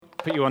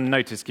put you on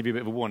notice, give you a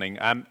bit of a warning.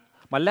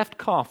 My left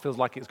calf feels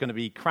like it's going to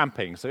be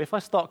cramping, so if I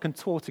start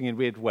contorting in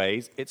weird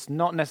ways, it's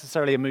not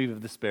necessarily a move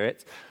of the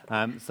Spirit,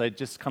 so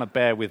just kind of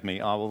bear with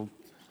me. I will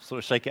sort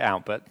of shake it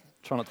out, but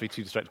try not to be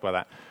too distracted by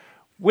that.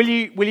 Will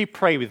you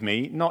pray with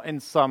me, not in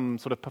some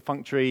sort of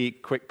perfunctory,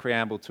 quick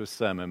preamble to a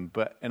sermon,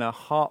 but in a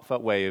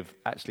heartfelt way of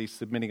actually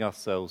submitting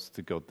ourselves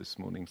to God this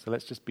morning? So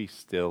let's just be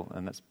still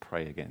and let's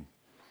pray again.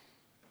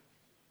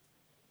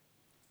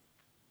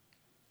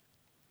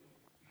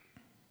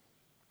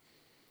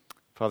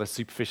 Father,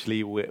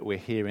 superficially, we're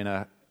here in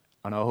an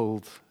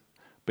old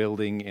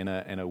building in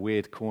a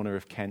weird corner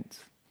of Kent.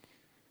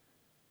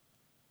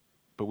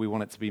 But we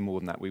want it to be more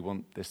than that. We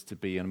want this to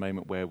be a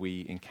moment where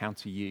we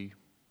encounter you,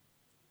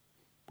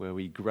 where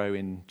we grow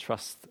in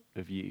trust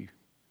of you,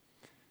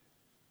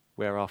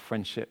 where our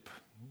friendship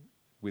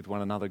with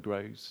one another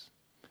grows,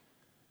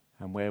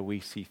 and where we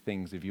see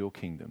things of your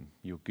kingdom,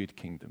 your good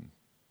kingdom.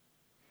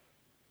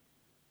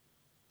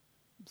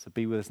 So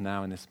be with us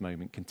now in this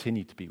moment.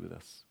 Continue to be with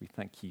us. We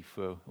thank you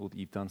for all that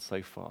you've done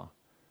so far.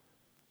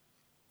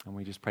 And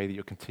we just pray that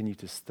you'll continue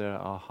to stir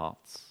our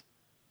hearts.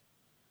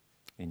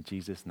 In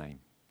Jesus' name,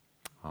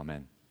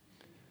 amen.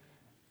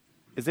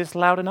 Is this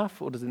loud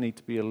enough, or does it need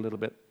to be a little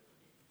bit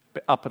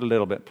up a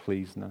little bit,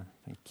 please? No,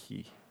 thank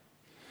you.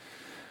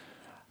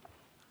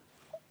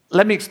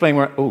 Let me explain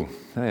where... Oh,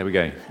 there we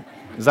go.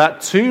 Is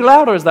that too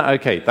loud, or is that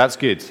okay? That's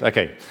good.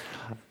 Okay.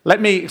 Let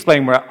me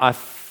explain where I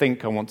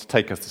think I want to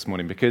take us this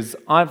morning, because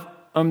I've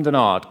and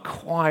ahed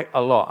quite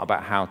a lot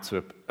about how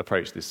to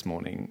approach this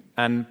morning.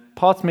 And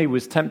part of me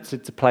was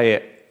tempted to play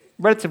it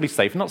relatively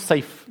safe, not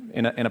safe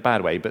in a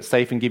bad way, but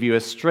safe and give you a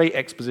straight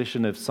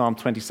exposition of Psalm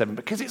 27,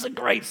 because it's a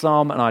great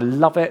psalm and I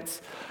love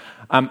it.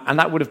 And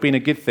that would have been a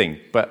good thing,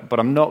 but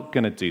I'm not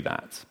going to do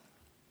that.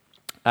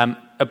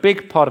 A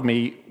big part of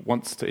me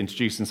wants to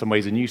introduce, in some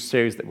ways, a new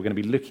series that we're going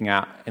to be looking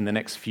at in the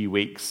next few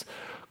weeks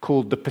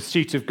called The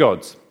Pursuit of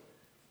God.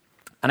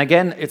 And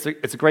again, it's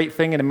a great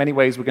thing, and in many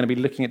ways we're going to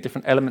be looking at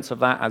different elements of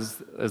that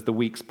as the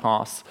weeks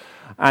pass.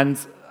 And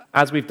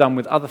as we've done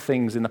with other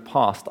things in the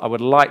past, I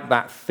would like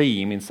that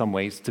theme, in some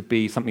ways, to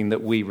be something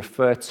that we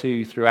refer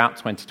to throughout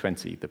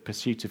 2020, the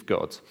pursuit of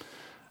God.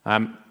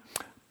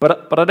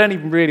 But I don't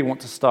even really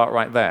want to start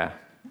right there.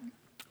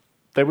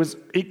 There was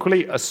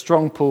equally a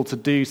strong pull to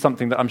do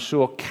something that I'm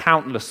sure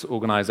countless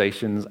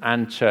organizations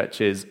and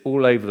churches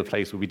all over the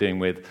place will be doing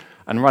with,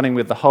 and running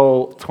with the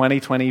whole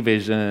 2020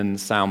 vision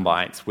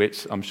soundbite,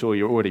 which I'm sure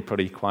you're already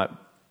probably quite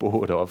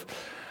bored of.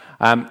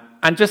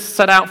 And just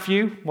set out for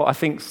you what I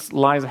think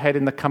lies ahead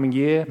in the coming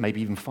year,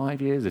 maybe even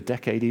 5 years, a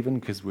decade even,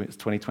 because it's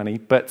 2020.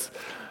 But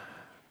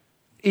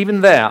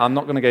even there, I'm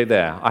not going to go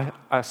there.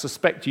 I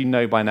suspect you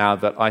know by now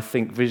that I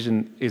think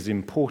vision is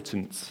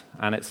important,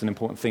 and it's an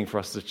important thing for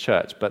us as a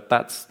church, but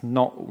that's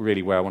not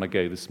really where I want to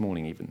go this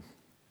morning even.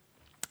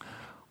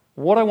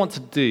 What I want to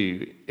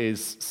do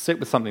is sit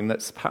with something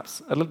that's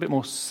perhaps a little bit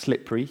more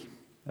slippery,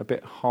 a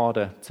bit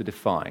harder to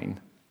define.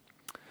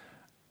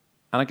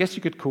 And I guess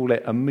you could call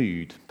it a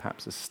mood,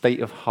 perhaps a state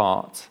of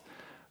heart.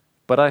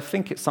 But I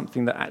think it's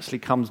something that actually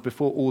comes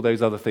before all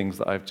those other things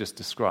that I've just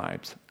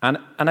described. And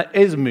it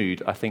is a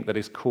mood, I think, that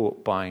is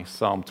caught by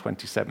Psalm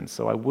 27.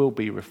 So I will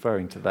be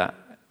referring to that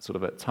sort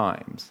of at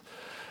times.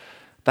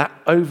 That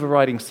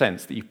overriding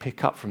sense that you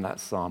pick up from that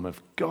psalm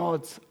of,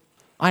 God,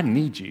 I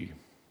need you.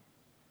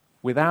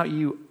 Without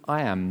you,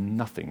 I am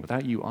nothing.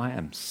 Without you, I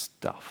am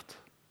stuffed.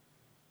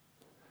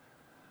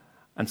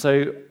 And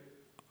so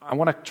I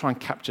want to try and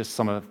capture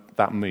some of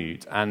that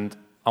mood. And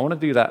I want to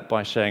do that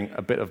by sharing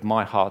a bit of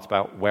my heart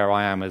about where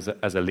I am as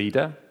a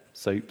leader,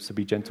 so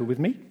be gentle with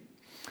me,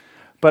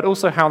 but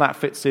also how that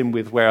fits in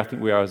with where I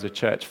think we are as a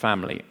church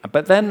family.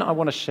 But then I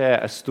want to share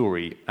a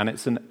story, and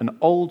it's an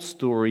old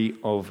story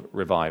of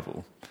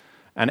revival.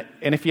 And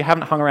if you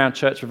haven't hung around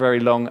church for very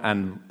long,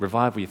 and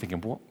revival, you're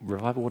thinking, what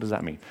revival? What does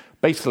that mean?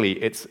 Basically,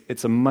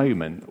 it's a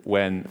moment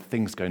when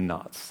things go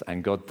nuts,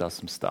 and God does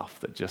some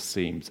stuff that just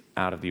seems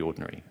out of the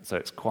ordinary. So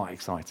it's quite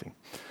exciting.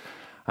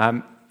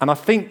 And I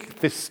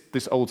think this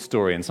old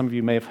story, and some of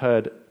you may have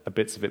heard a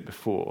bits of it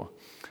before,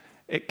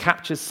 it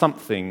captures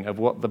something of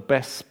what the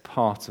best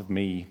part of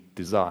me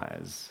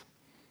desires,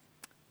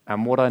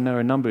 and what I know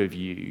a number of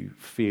you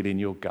feel in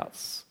your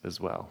guts as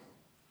well.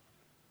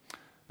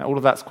 Now, all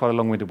of that's quite a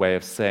long-winded way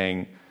of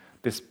saying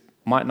this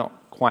might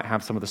not quite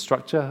have some of the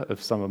structure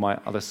of some of my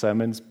other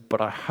sermons,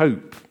 but I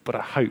hope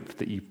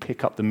that you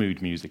pick up the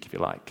mood music, if you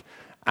like,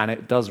 and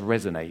it does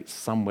resonate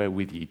somewhere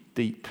with you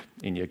deep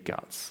in your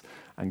guts.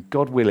 And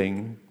God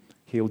willing,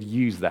 he'll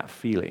use that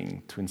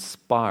feeling to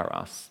inspire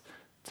us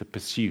to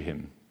pursue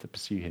him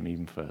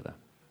even further,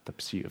 the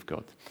pursuit of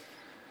God.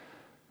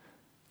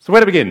 So where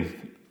to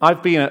begin?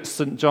 I've been at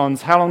St.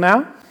 John's how long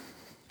now?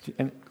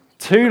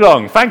 Too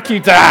long. Thank you,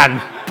 Dan.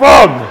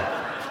 Boom!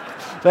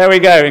 There we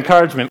go,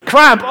 encouragement.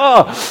 Cramp!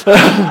 Oh!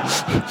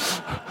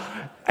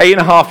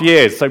 8.5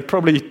 years, so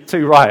probably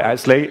too right,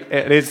 actually.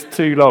 It is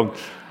too long.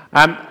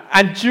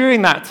 And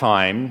during that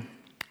time,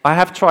 I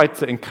have tried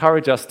to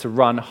encourage us to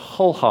run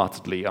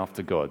wholeheartedly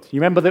after God. You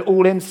remember the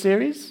All In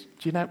series?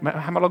 Do you know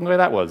how long ago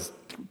that was?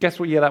 Guess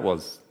what year that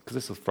was?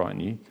 because this will frighten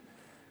you.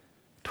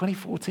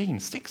 2014,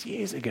 6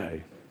 years ago.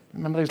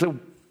 Remember those little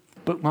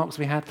bookmarks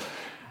we had?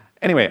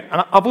 Anyway,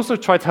 and I've also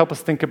tried to help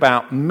us think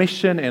about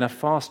mission in a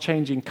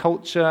fast-changing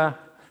culture,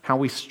 how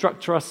we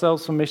structure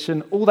ourselves for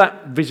mission, all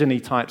that vision-y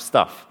type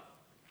stuff.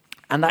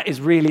 And that is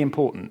really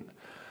important.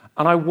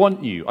 And I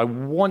want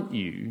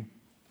you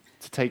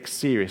to take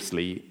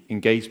seriously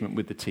engagement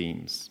with the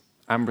teams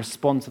and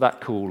respond to that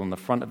call on the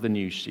front of the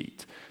news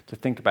sheet to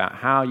think about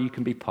how you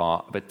can be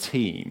part of a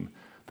team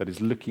that is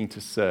looking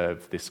to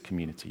serve this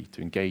community,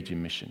 to engage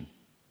in mission.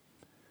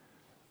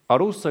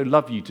 I'd also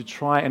love you to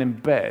try and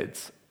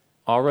embed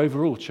our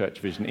overall church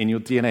vision in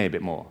your DNA a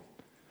bit more.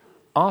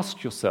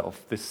 Ask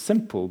yourself this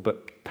simple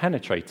but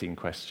penetrating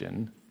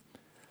question: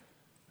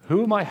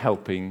 who am I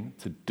helping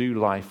to do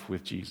life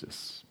with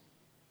Jesus?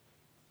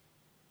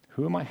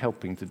 Who am I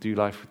helping to do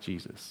life with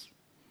Jesus?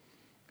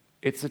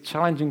 It's a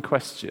challenging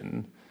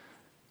question,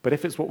 but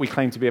if it's what we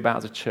claim to be about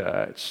as a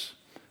church,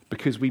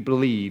 because we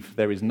believe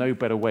there is no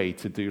better way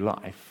to do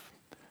life,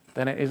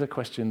 then it is a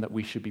question that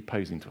we should be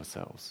posing to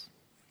ourselves.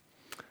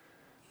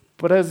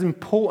 But as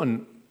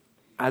important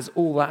as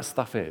all that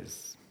stuff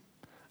is,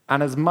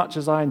 and as much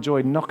as I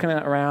enjoy knocking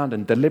it around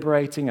and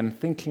deliberating and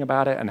thinking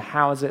about it and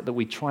how is it that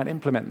we try and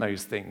implement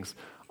those things,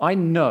 I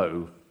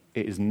know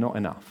it is not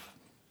enough.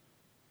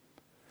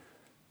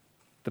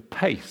 The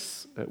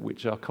pace at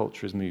which our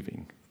culture is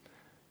moving,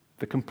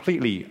 the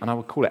completely, and I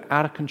would call it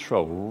out of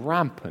control,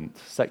 rampant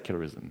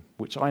secularism,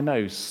 which I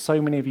know so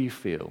many of you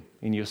feel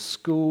in your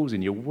schools,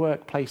 in your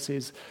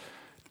workplaces,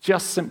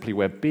 just simply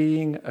where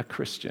being a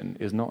Christian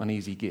is not an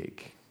easy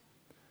gig.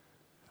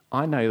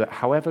 I know that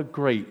however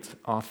great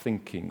our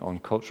thinking on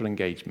cultural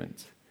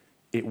engagement,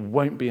 it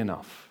won't be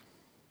enough.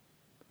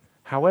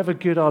 However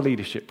good our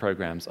leadership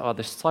programs, our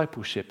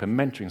discipleship and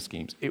mentoring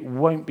schemes, it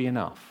won't be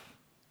enough.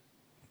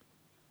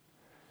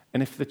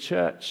 And if the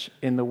church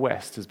in the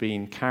West has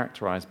been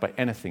characterized by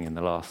anything in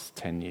the last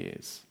 10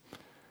 years,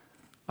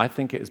 I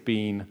think it has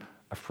been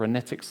a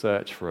frenetic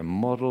search for a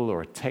model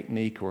or a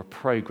technique or a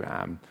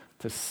program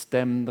to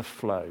stem the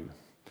flow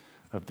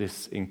of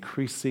this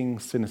increasing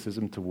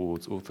cynicism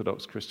towards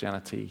Orthodox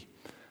Christianity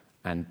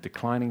and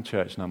declining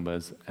church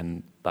numbers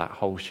and that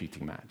whole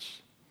shooting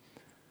match.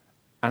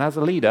 And as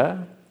a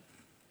leader,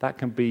 that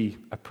can be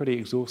a pretty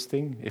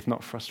exhausting, if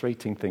not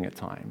frustrating thing at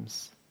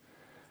times.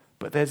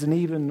 But there's an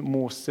even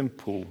more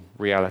simple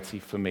reality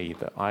for me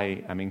that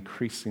I am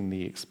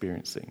increasingly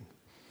experiencing.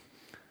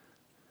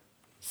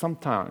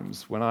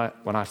 Sometimes when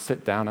I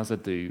sit down, as I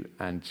do,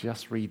 and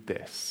just read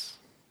this,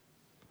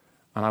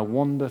 and I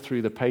wander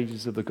through the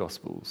pages of the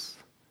Gospels,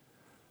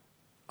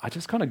 I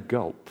just kind of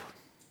gulp.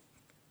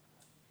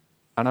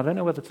 And I don't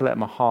know whether to let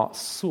my heart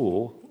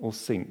soar or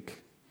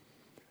sink.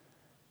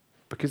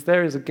 Because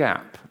there is a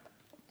gap,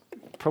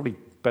 probably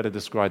better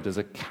described as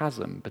a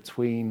chasm,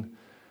 between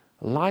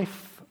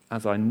life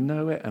as I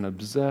know it and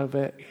observe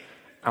it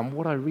and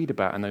what I read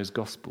about in those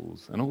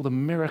Gospels and all the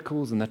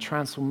miracles and the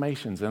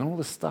transformations and all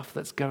the stuff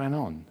that's going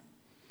on.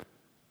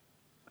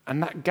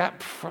 And that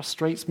gap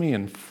frustrates me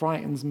and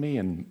frightens me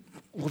and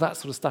all that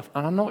sort of stuff.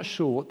 And I'm not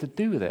sure what to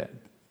do with it.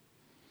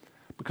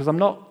 Because I'm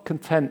not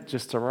content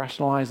just to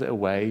rationalize it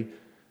away,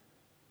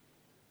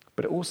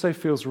 but it also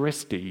feels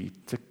risky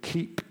to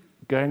keep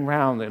going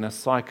round in a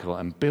cycle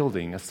and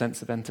building a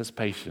sense of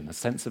anticipation, a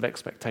sense of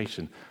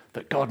expectation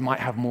that God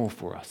might have more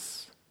for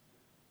us.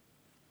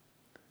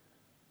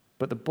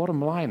 But the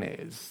bottom line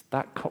is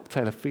that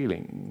cocktail of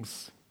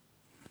feelings,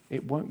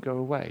 it won't go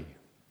away.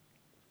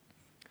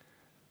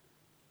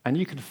 And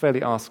you can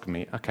fairly ask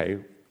me, okay,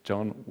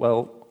 John,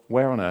 well,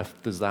 where on earth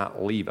does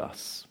that leave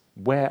us?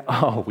 Where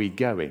are we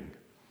going?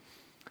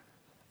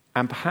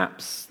 And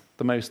perhaps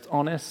the most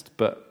honest,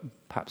 but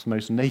perhaps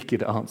most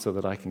naked answer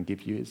that I can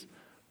give you is,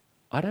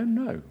 I don't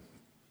know.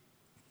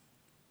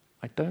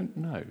 I don't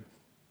know.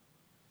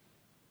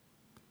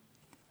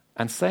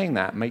 And saying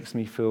that makes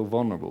me feel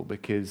vulnerable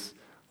because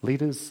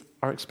leaders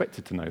are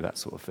expected to know that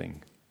sort of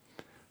thing.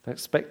 They're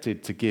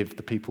expected to give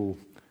the people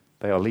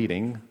they are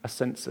leading a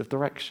sense of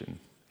direction.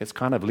 It's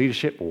kind of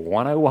leadership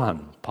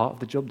 101, part of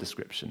the job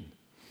description.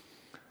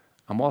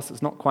 And whilst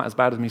it's not quite as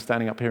bad as me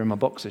standing up here in my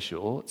boxer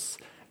shorts,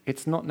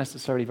 it's not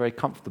necessarily very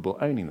comfortable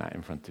owning that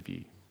in front of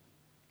you.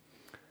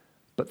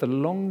 But the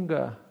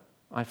longer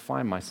I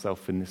find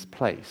myself in this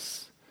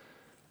place,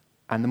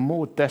 and the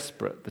more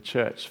desperate the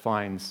church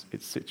finds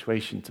its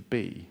situation to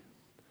be,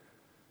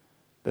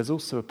 there's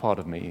also a part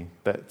of me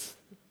that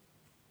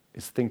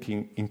is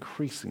thinking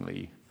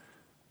increasingly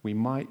we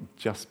might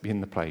just be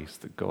in the place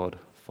that God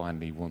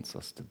finally wants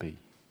us to be.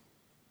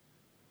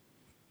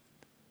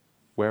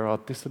 Where our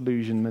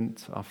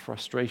disillusionment, our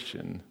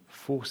frustration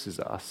forces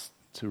us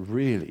to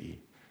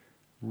really,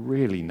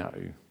 really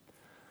know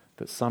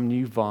that some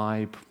new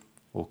vibe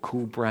or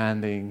cool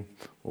branding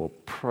or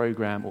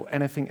program or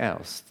anything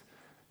else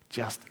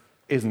just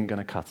isn't going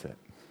to cut it.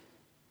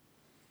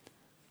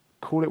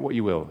 Call it what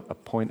you will, a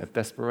point of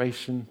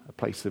desperation, a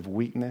place of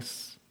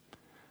weakness,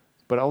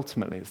 but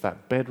ultimately it's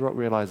that bedrock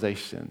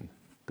realization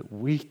that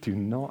we do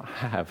not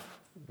have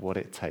what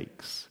it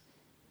takes.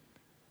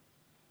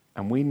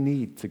 And we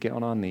need to get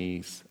on our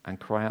knees and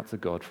cry out to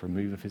God for a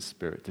move of his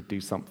Spirit to do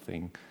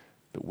something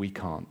that we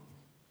can't.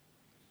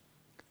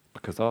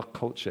 Because our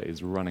culture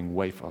is running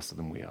way faster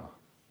than we are.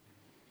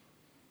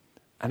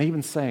 And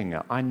even saying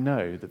that, I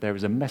know that there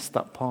is a messed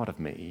up part of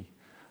me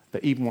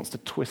that even wants to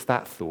twist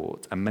that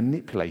thought and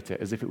manipulate it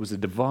as if it was a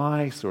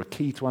device or a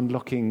key to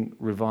unlocking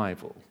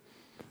revival.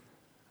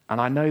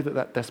 And I know that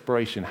that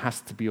desperation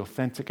has to be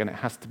authentic and it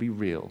has to be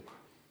real.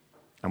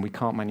 And we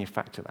can't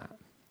manufacture that.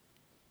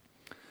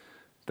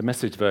 The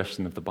Message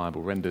version of the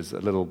Bible renders a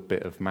little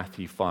bit of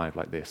Matthew 5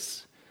 like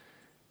this.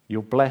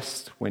 You're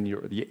blessed when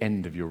you're at the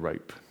end of your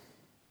rope.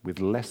 With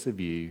less of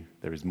you,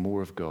 there is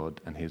more of God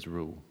and his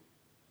rule.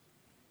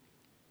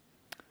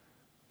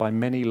 By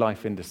many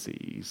life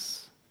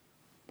indices,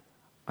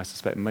 I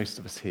suspect most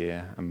of us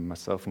here, and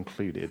myself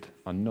included,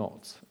 are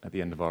not at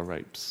the end of our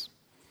ropes.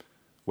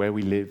 Where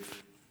we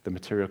live, the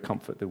material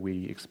comfort that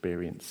we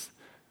experience,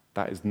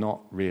 that is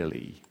not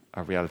really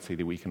a reality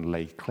that we can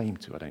lay claim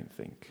to, I don't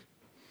think.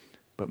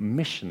 But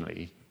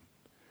missionally,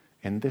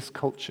 in this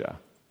culture,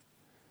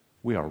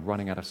 we are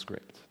running out of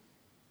script.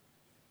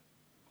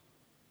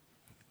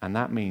 And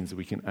that means that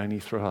we can only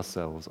throw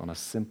ourselves on a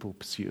simple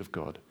pursuit of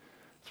God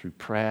through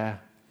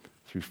prayer,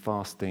 through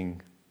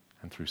fasting,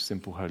 and through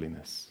simple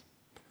holiness.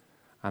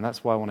 And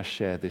that's why I want to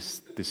share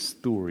this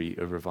story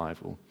of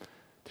revival,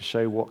 to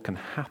show what can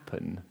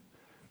happen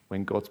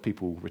when God's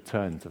people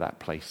return to that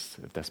place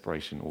of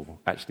desperation, or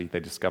actually they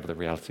discover the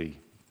reality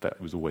that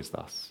it was always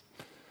thus,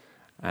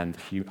 and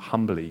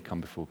humbly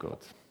come before God.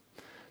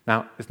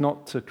 Now, it's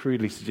not to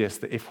crudely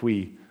suggest that if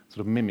we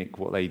sort of mimic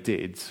what they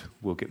did,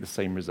 we'll get the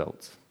same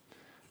results.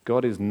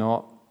 God is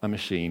not a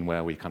machine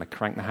where we kind of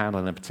crank the handle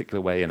in a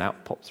particular way and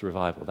out pops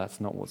revival. That's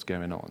not what's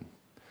going on.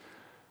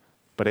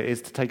 But it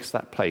is to take us to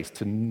that place,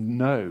 to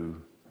know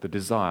the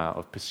desire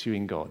of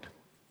pursuing God,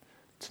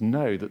 to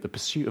know that the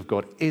pursuit of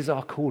God is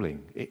our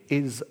calling, it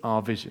is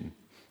our vision.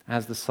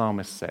 As the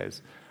psalmist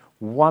says,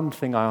 one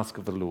thing I ask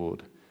of the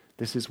Lord,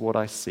 this is what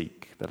I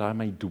seek, that I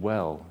may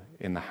dwell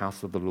in the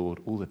house of the Lord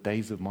all the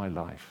days of my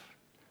life,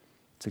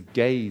 to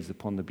gaze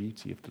upon the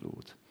beauty of the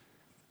Lord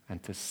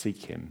and to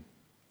seek him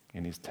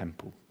in his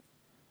temple.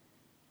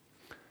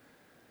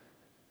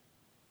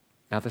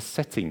 Now, the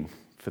setting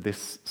for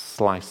this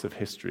slice of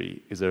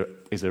history is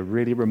a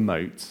really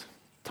remote,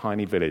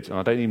 tiny village, and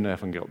I don't even know if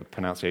I can get the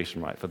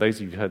pronunciation right. For those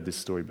of you who've heard this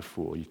story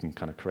before, you can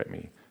kind of correct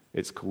me.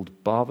 It's called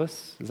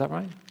Barvas, is that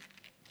right?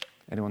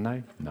 Anyone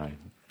know? No.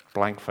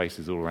 Blank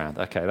faces all around.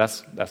 Okay,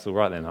 that's all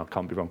right then, I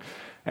can't be wrong.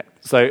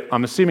 So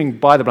I'm assuming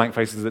by the blank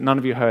faces that none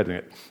of you heard of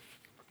it.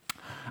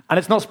 And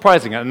it's not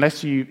surprising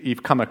unless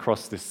you've come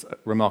across this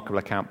remarkable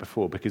account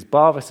before, because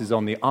Barvas is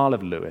on the Isle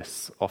of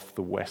Lewis off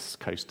the west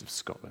coast of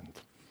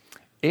Scotland.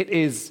 It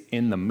is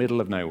in the middle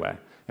of nowhere.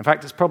 In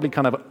fact, it's probably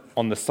kind of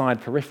on the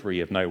side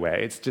periphery of nowhere.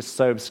 It's just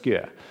so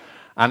obscure.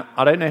 And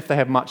I don't know if they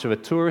have much of a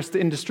tourist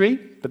industry,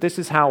 but this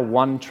is how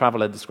one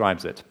traveller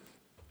describes it.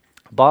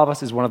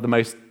 Barvas is one of the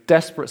most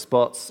desperate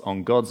spots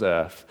on God's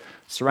earth,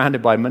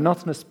 surrounded by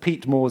monotonous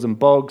peat moors and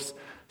bogs,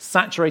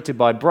 saturated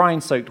by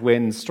brine-soaked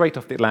winds straight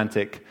off the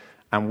Atlantic,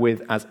 and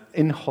with as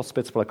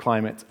inhospitable a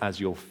climate as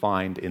you'll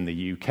find in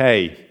the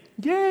UK.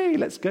 Yay,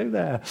 let's go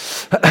there.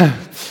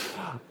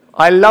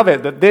 I love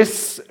it that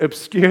this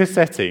obscure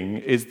setting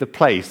is the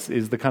place,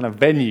 is the kind of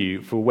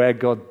venue for where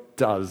God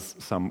does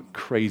some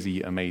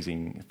crazy,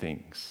 amazing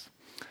things.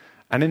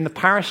 And in the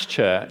parish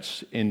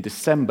church in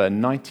December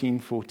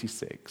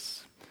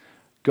 1946,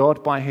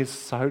 God, by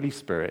his Holy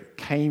Spirit,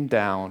 came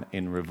down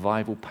in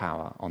revival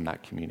power on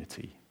that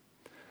community.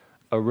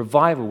 A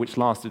revival which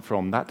lasted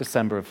from that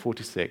December of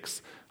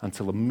 46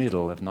 until the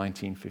middle of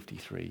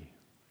 1953.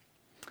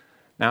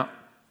 Now,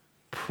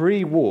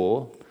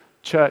 pre-war,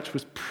 church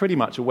was pretty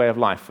much a way of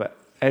life for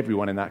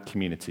everyone in that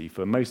community,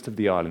 for most of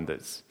the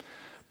islanders.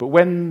 But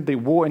when the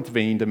war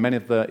intervened and many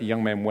of the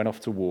young men went off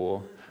to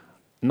war,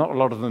 not a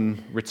lot of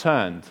them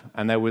returned,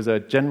 and there was a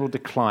general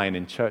decline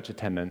in church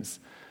attendance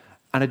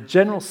and a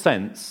general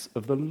sense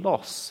of the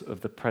loss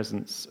of the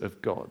presence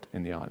of God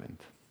in the island.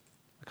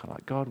 Kind of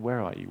like, God,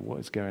 where are you? What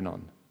is going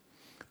on?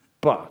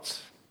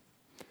 But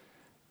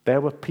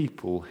there were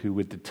people who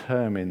were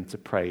determined to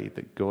pray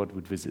that God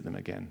would visit them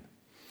again.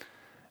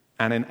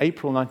 And in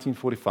April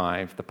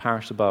 1945, the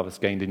parish of Barvas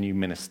gained a new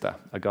minister,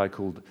 a guy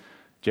called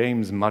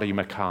James Murray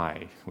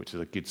Mackay, which is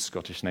a good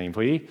Scottish name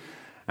for you.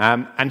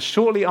 And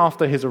shortly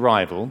after his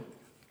arrival,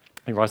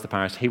 he arrives at the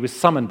parish, he was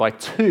summoned by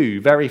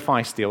two very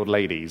feisty old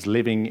ladies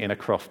living in a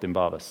croft in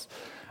Barvas.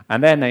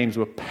 And their names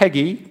were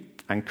Peggy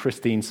and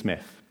Christine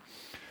Smith.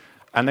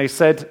 And they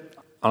said,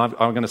 and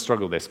I'm going to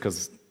struggle with this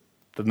because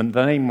the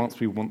name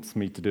wants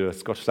me to do a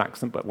Scottish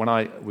accent, but when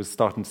I was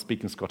starting to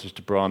speak in Scottish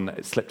to Bron,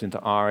 it slipped into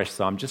Irish,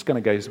 so I'm just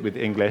going to go with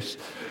English.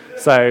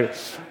 So,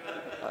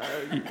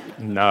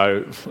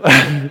 no.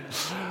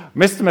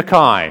 Mr.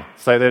 Mackay.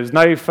 So there's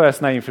no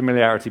first name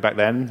familiarity back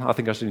then. I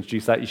think I should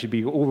introduce that. You should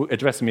be all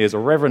addressing me as a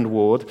Reverend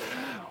Ward.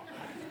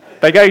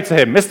 They go to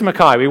him, Mr.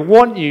 Mackay, we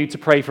want you to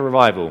pray for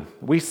revival.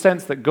 We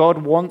sense that God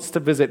wants to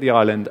visit the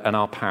island and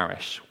our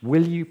parish.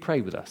 Will you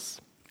pray with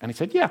us? And he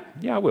said, yeah,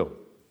 I will.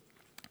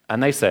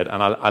 And they said,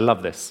 and I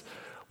love this,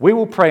 we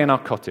will pray in our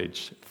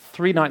cottage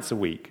 3 nights a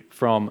week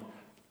from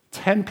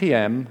 10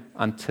 p.m.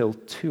 until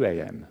 2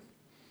 a.m.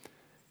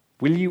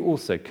 Will you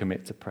also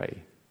commit to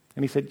pray?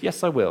 And he said,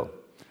 yes, I will.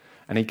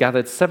 And he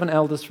gathered 7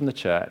 elders from the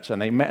church, and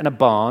they met in a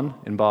barn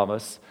in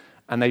Barvas,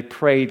 and they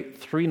prayed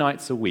 3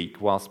 nights a week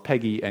whilst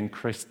Peggy and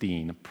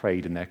Christine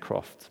prayed in their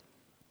croft.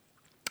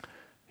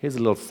 Here's a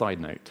little side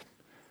note.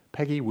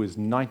 Peggy was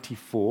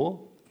 94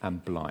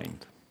 and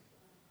blind.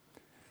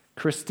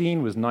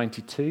 Christine was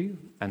 92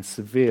 and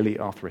severely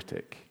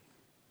arthritic.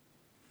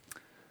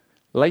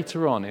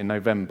 Later on in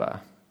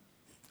November,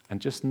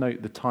 and just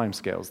note the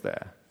timescales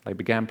there, they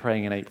began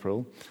praying in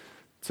April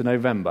to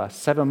November,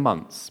 7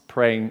 months,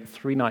 praying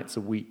 3 nights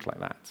a week like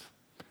that.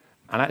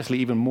 And actually,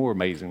 even more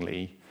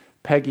amazingly,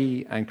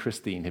 Peggy and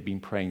Christine had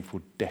been praying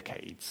for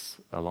decades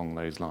along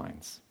those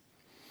lines.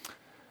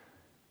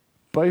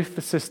 Both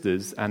the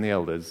sisters and the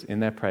elders,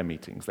 in their prayer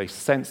meetings, they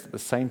sensed at the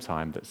same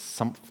time that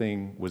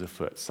something was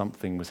afoot,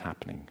 something was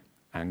happening,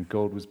 and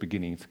God was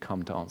beginning to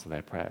come to answer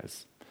their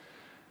prayers.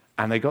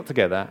 And they got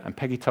together, and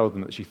Peggy told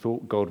them that she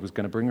thought God was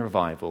going to bring a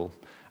revival,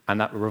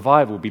 and that the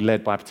revival would be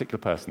led by a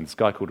particular person, this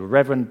guy called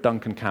Reverend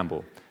Duncan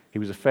Campbell. He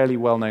was a fairly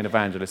well-known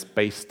evangelist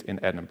based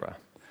in Edinburgh.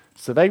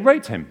 So they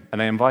wrote him,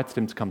 and they invited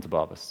him to come to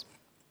Barvas.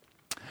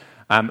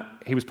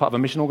 He was part of a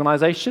mission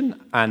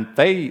organisation, and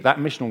that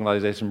mission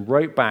organisation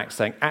wrote back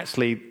saying,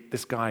 actually,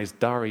 this guy's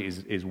diary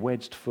is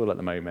wedged full at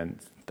the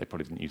moment. They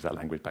probably didn't use that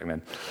language back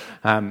then.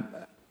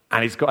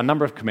 And he's got a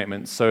number of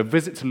commitments, so a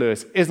visit to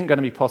Lewis isn't going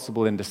to be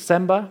possible in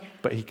December,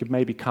 but he could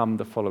maybe come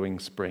the following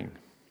spring.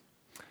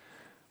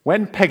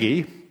 When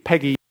Peggy,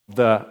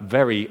 the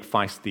very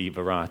feisty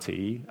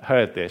variety,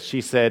 heard this, she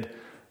said,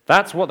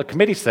 that's what the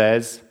committee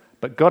says,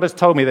 but God has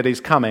told me that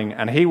he's coming,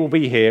 and he will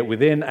be here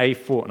within a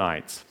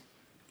fortnight.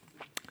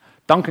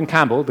 Duncan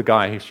Campbell, the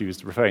guy who she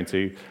was referring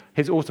to,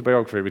 his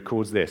autobiography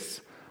records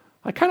this.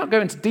 I cannot go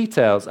into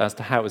details as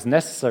to how it was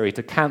necessary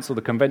to cancel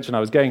the convention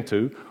I was going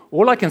to.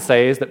 All I can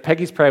say is that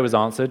Peggy's prayer was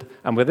answered,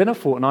 and within a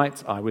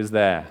fortnight, I was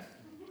there.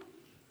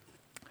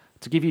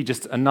 To give you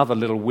just another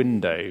little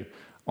window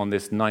on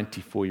this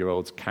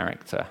 94-year-old's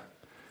character,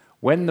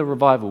 when the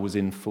revival was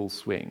in full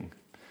swing,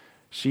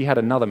 she had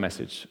another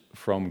message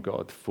from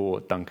God for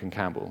Duncan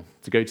Campbell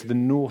to go to the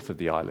north of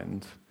the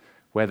island,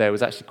 where there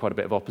was actually quite a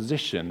bit of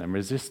opposition and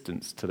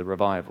resistance to the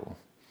revival.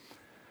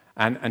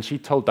 And she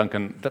told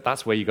Duncan that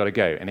that's where you got to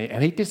go.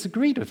 And he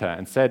disagreed with her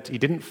and said he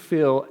didn't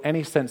feel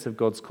any sense of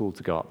God's call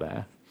to go up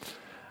there.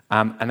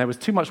 And there was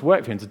too much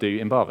work for him to do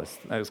in Barvas.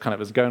 It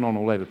was going on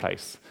all over the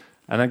place.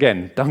 And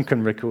again,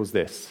 Duncan recalls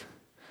this.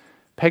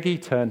 Peggy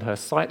turned her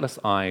sightless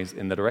eyes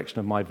in the direction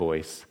of my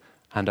voice,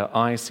 and her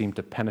eyes seemed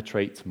to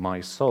penetrate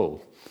my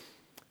soul.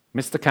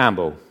 Mr.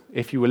 Campbell,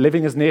 if you were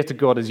living as near to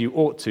God as you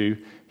ought to,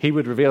 he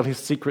would reveal his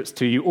secrets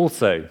to you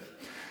also.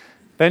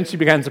 Then she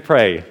began to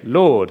pray,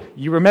 Lord,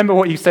 you remember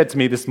what you said to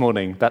me this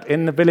morning, that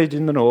in the village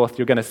in the north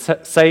you're going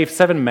to save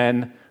 7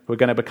 men who are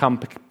going to become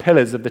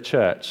pillars of the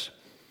church.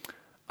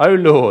 Oh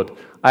Lord,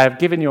 I have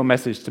given your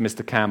message to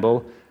Mr.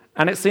 Campbell,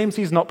 and it seems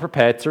he's not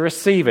prepared to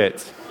receive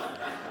it.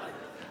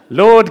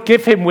 Lord,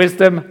 give him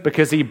wisdom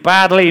because he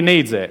badly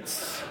needs it.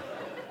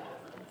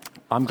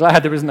 I'm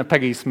glad there isn't a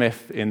Peggy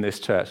Smith in this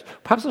church.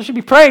 Perhaps I should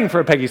be praying for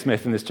a Peggy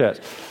Smith in this church.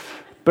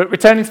 But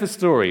returning to the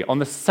story, on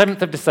the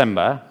 7th of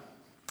December,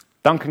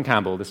 Duncan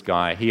Campbell, this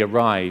guy, he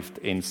arrived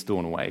in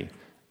Stornoway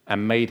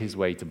and made his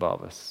way to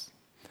Barvas.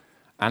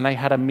 And they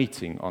had a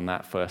meeting on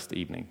that first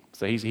evening.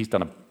 So he's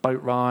done a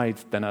boat ride,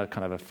 then a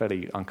kind of a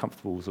fairly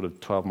uncomfortable sort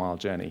of 12-mile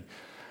journey.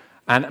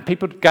 And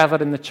people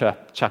gathered in the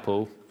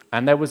chapel,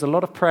 and there was a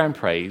lot of prayer and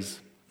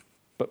praise,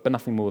 but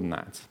nothing more than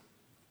that.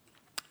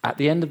 At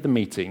the end of the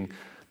meeting,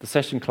 the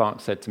session clerk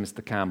said to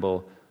Mr.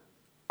 Campbell,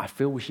 I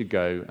feel we should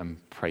go and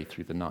pray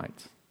through the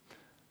night.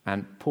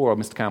 And poor old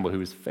Mr. Campbell, who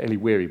was fairly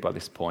weary by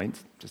this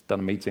point, just done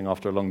a meeting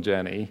after a long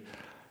journey,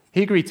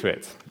 he agreed to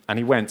it, and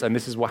he went, and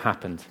this is what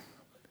happened.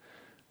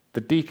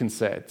 The deacon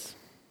said,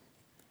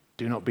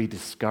 do not be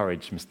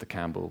discouraged, Mr.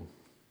 Campbell.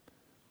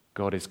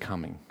 God is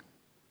coming.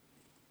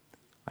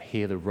 I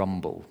hear the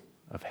rumble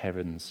of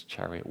heaven's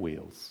chariot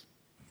wheels.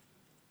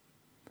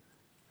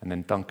 And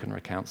then Duncan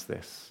recounts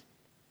this.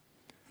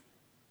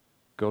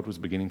 God was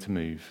beginning to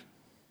move.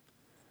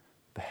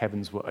 The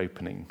heavens were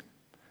opening,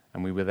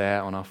 and we were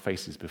there on our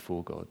faces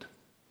before God.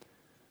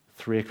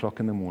 3 o'clock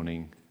in the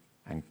morning,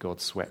 and God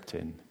swept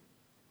in.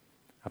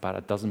 About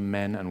a dozen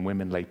men and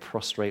women lay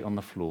prostrate on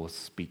the floor,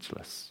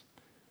 speechless.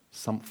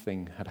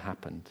 Something had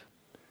happened.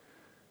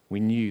 We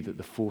knew that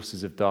the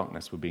forces of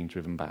darkness were being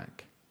driven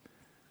back.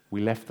 We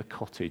left the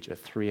cottage at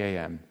 3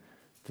 a.m.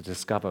 to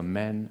discover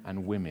men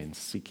and women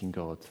seeking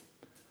God.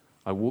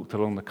 I walked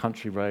along the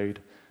country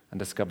road and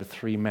discovered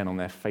 3 men on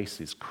their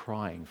faces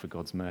crying for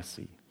God's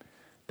mercy.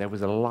 There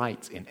was a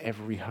light in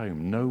every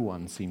home. No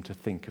one seemed to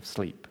think of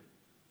sleep.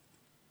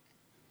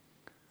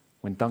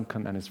 When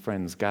Duncan and his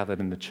friends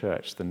gathered in the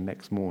church the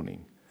next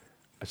morning,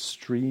 a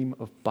stream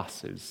of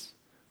buses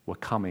were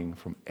coming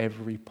from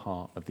every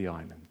part of the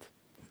island,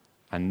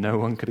 and no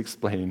one could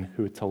explain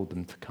who had told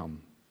them to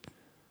come.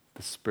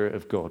 The Spirit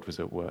of God was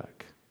at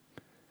work.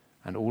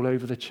 And all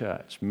over the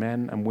church,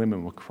 men and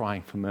women were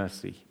crying for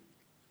mercy.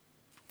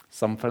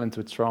 Some fell into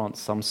a trance,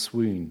 some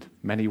swooned,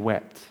 many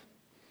wept.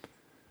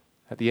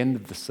 At the end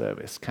of the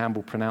service,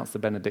 Campbell pronounced the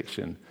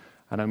benediction,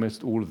 and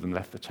almost all of them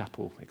left the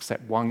chapel,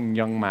 except one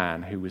young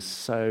man who was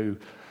so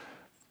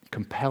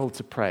compelled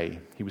to pray.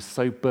 He was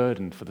so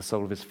burdened for the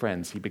soul of his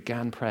friends. He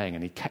began praying,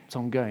 and he kept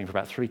on going for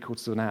about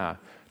 3/4 of an hour,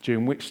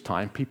 during which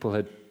time people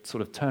had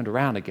sort of turned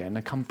around again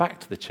and come back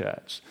to the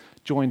church,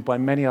 joined by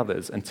many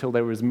others, until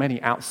there were as many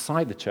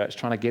outside the church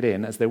trying to get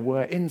in as there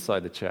were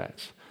inside the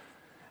church.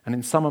 And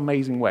in some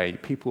amazing way,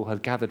 people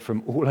had gathered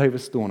from all over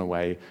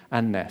Stornoway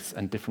and Ness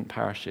and different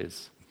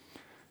parishes.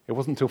 It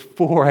wasn't until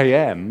 4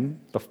 a.m.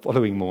 the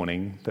following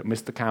morning that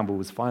Mr. Campbell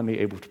was finally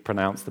able to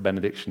pronounce the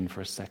benediction for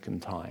a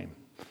second time.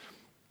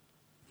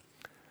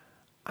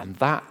 And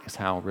that is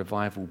how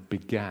revival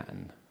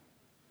began,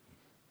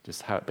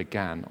 just how it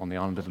began on the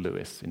island of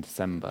Lewis in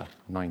December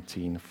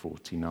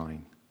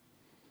 1949.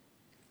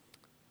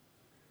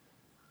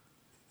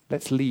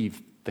 Let's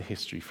leave the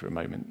history for a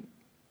moment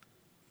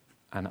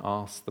and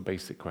ask the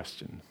basic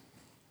question: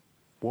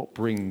 what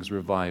brings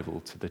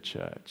revival to the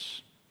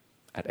church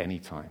at any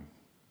time?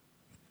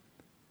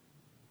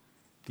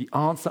 The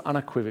answer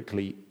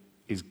unequivocally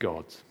is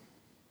God.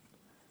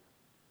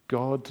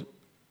 God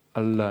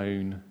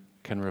alone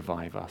can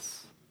revive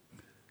us.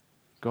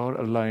 God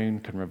alone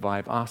can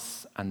revive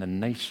us and the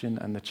nation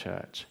and the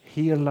church.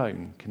 He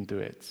alone can do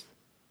it.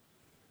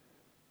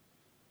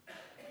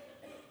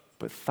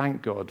 But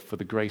thank God for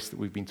the grace that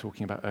we've been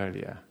talking about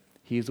earlier.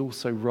 He is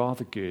also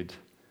rather good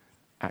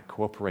at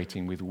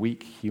cooperating with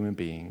weak human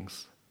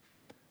beings.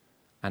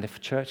 And if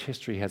church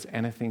history has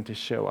anything to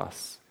show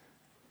us,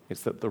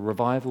 it's that the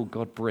revival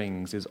God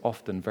brings is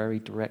often very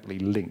directly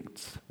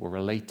linked or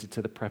related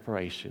to the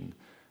preparation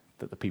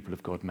that the people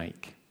of God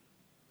make.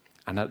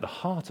 And at the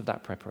heart of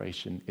that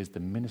preparation is the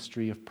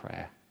ministry of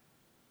prayer.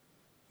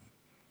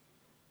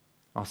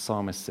 Our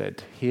psalmist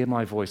said, "Hear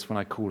my voice when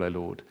I call, O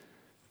Lord.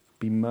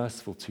 Be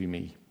merciful to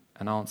me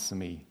and answer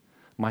me.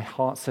 My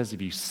heart says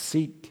of you,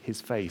 seek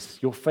his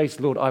face. Your face,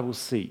 Lord, I will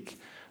seek.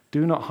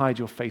 Do not hide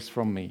your face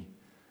from me.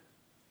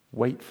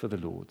 Wait for the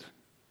Lord.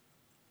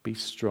 Be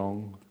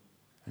strong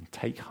and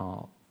take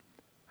heart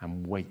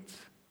and wait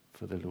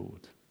for the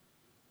Lord."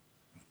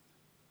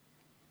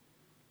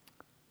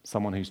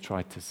 Someone who's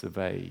tried to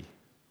survey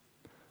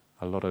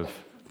a lot of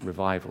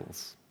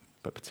revivals,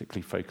 but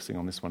particularly focusing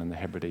on this one in the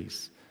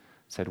Hebrides,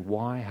 said,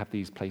 why have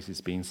these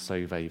places been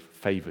so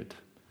favored?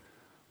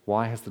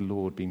 Why has the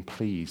Lord been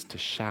pleased to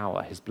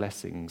shower his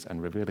blessings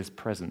and reveal his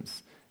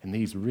presence in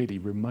these really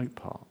remote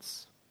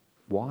parts?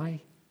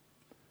 Why?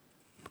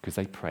 Because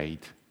they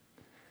prayed.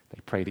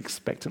 They prayed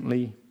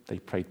expectantly, they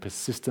prayed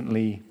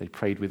persistently, they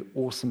prayed with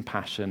awesome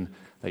passion,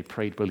 they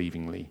prayed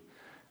believingly.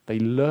 They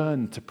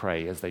learned to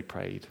pray as they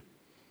prayed.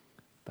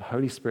 The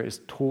Holy Spirit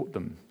has taught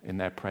them in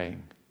their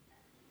praying.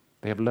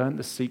 They have learned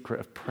the secret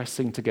of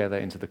pressing together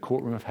into the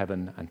courtroom of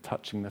heaven and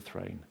touching the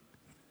throne.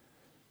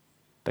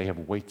 They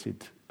have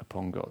waited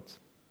upon God.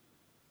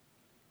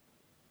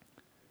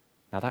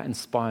 Now that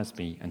inspires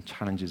me and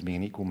challenges me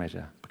in equal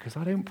measure, because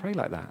I don't pray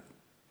like that.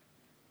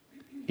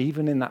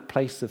 Even in that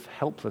place of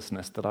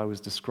helplessness that I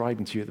was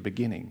describing to you at the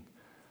beginning,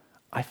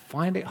 I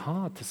find it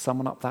hard to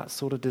summon up that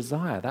sort of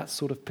desire, that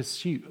sort of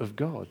pursuit of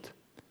God.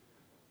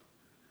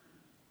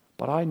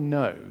 But I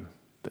know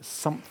that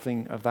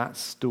something of that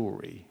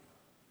story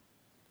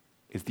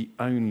is the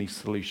only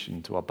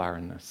solution to our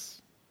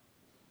barrenness.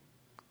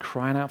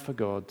 Crying out for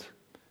God,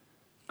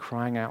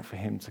 crying out for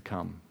him to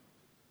come.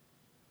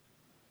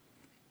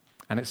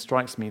 And it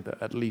strikes me that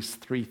at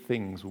least 3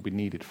 things will be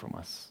needed from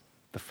us.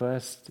 The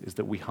first is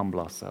that we humble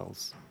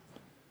ourselves.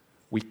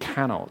 We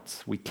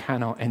cannot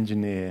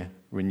engineer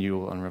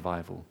renewal and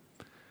revival.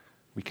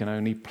 We can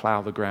only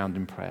plow the ground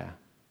in prayer.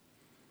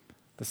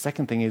 The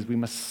second thing is we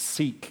must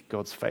seek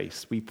God's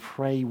face. We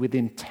pray with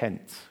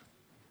intent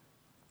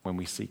when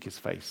we seek his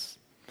face.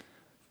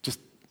 Just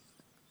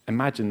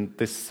imagine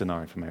this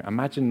scenario for a moment.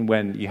 Imagine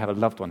when you have a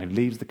loved one who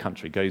leaves the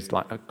country, goes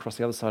like across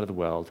the other side of the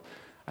world,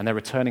 and they're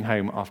returning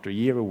home after a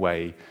year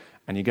away,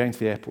 and you're going to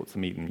the airport to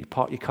meet them. You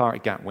park your car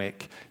at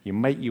Gatwick, you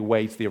make your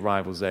way to the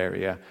arrivals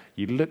area,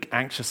 you look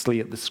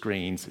anxiously at the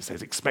screens, it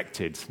says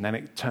expected, and then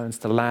it turns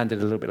to landed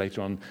a little bit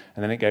later on,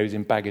 and then it goes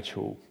in baggage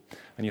hall.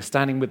 And you're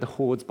standing with the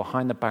hordes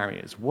behind the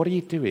barriers. What are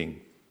you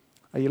doing?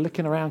 Are you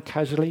looking around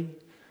casually?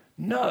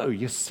 No,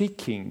 you're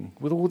seeking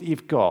with all that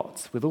you've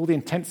got, with all the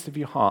intensity of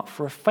your heart,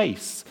 for a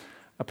face,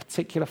 a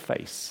particular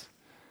face,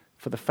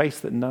 for the face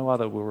that no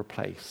other will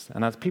replace.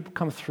 And as people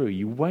come through,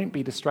 you won't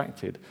be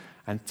distracted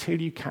until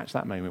you catch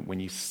that moment when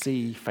you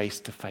see face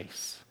to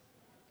face.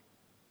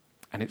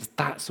 And it's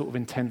that sort of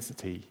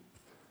intensity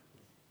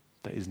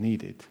that is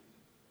needed.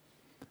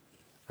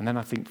 And then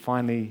I think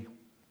finally,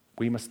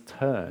 we must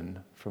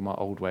turn from our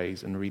old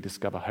ways and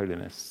rediscover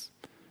holiness.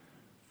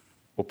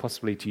 Or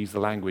possibly, to use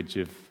the language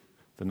of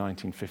the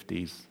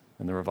 1950s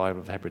and the revival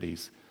of the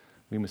Hebrides,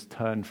 we must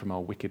turn from our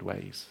wicked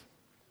ways.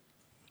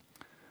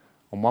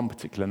 On one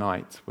particular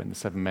night, when the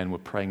 7 men were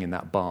praying in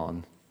that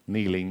barn,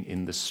 kneeling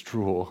in the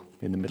straw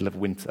in the middle of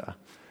winter,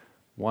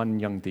 one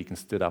young deacon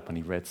stood up and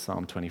he read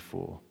Psalm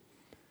 24.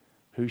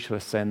 Who shall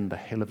ascend the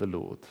hill of the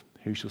Lord?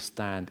 Who shall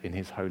stand in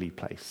his holy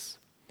place?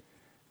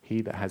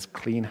 He that has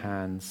clean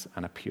hands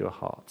and a pure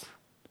heart,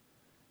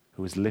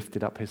 who has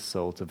lifted up his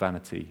soul to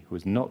vanity, who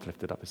has not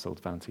lifted up his soul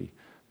to vanity,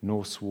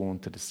 nor sworn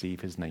to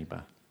deceive his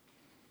neighbor.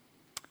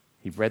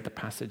 He read the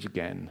passage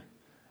again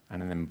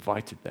and then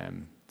invited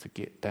them to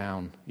get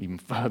down even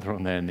further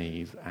on their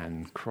knees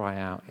and cry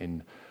out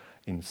in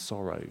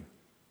sorrow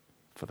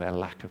for their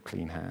lack of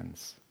clean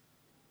hands.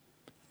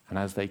 And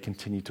as they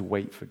continued to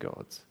wait for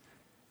God,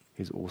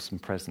 his awesome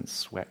presence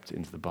swept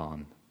into the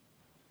barn.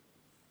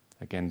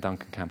 Again,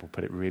 Duncan Campbell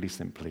put it really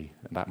simply.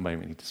 At that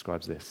moment, he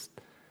describes this.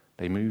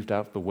 They moved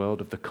out of the world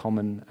of the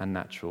common and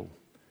natural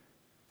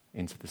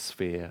into the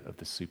sphere of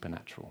the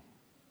supernatural.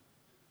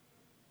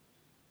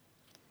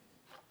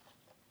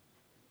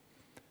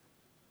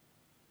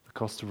 The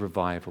cost of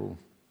revival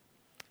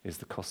is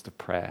the cost of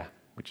prayer,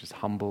 which is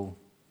humble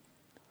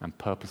and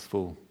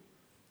purposeful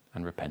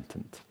and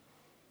repentant.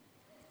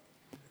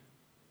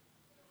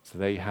 So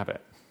there you have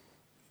it.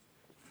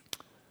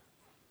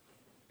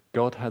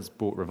 God has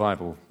brought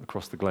revival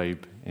across the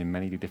globe in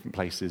many different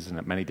places and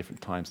at many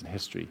different times in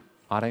history.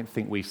 I don't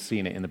think we've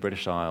seen it in the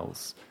British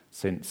Isles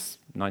since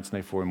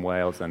 1904 in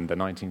Wales and the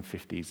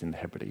 1950s in the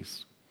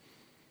Hebrides.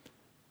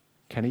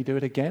 Can he do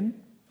it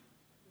again?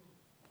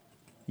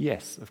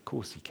 Yes, of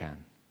course he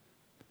can.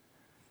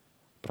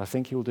 But I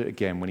think he'll do it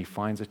again when he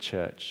finds a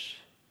church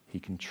he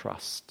can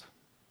trust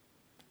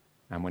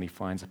and when he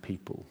finds a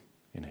people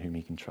in whom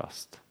he can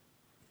trust.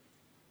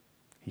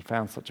 He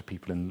found such a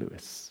people in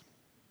Lewis.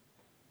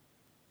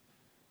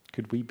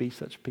 Could we be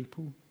such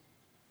people?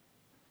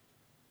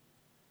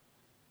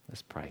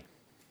 Let's pray.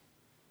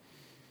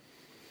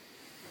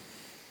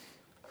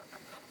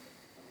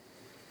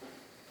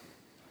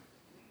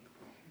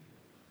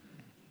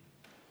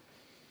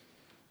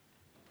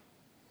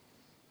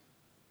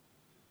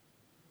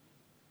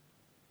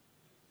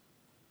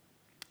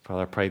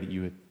 Father, I pray that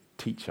you would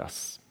teach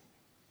us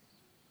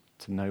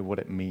to know what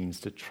it means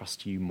to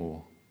trust you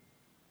more,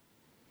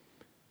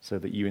 so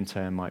that you in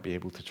turn might be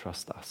able to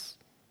trust us.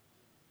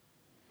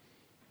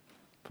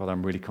 Father,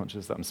 I'm really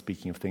conscious that I'm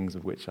speaking of things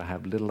of which I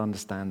have little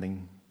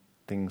understanding,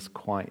 things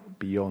quite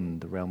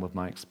beyond the realm of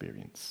my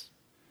experience.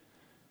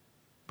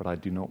 But I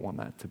do not want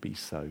that to be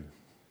so.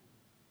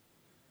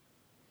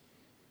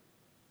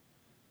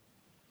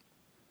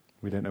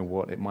 We don't know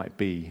what it might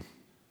be.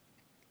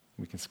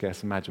 We can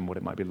scarce imagine what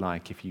it might be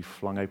like if you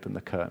flung open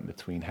the curtain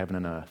between heaven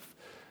and earth,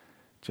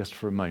 just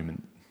for a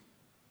moment,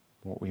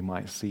 what we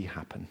might see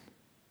happen.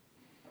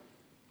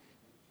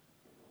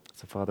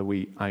 So, Father,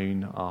 we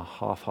own our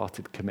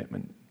half-hearted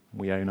commitment.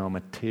 We own our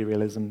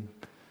materialism.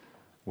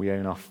 We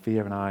own our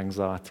fear and our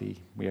anxiety.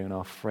 We own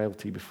our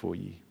frailty before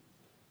you.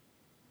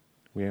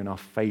 We own our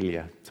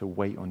failure to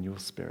wait on your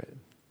Spirit.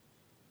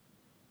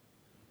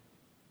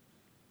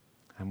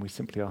 And we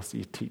simply ask that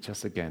you teach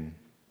us again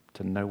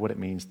to know what it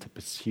means to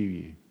pursue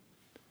you,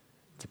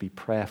 to be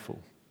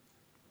prayerful,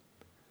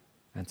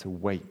 and to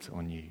wait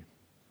on you.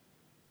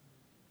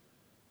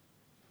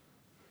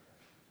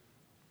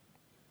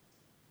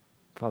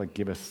 Father,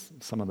 give us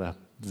some of the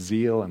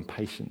zeal and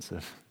patience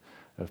of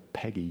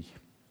Peggy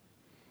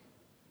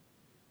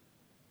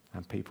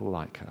and people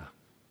like her.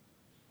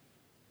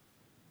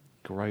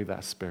 Grow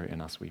that spirit in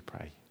us, we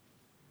pray,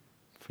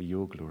 for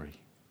your glory.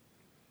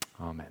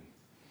 Amen.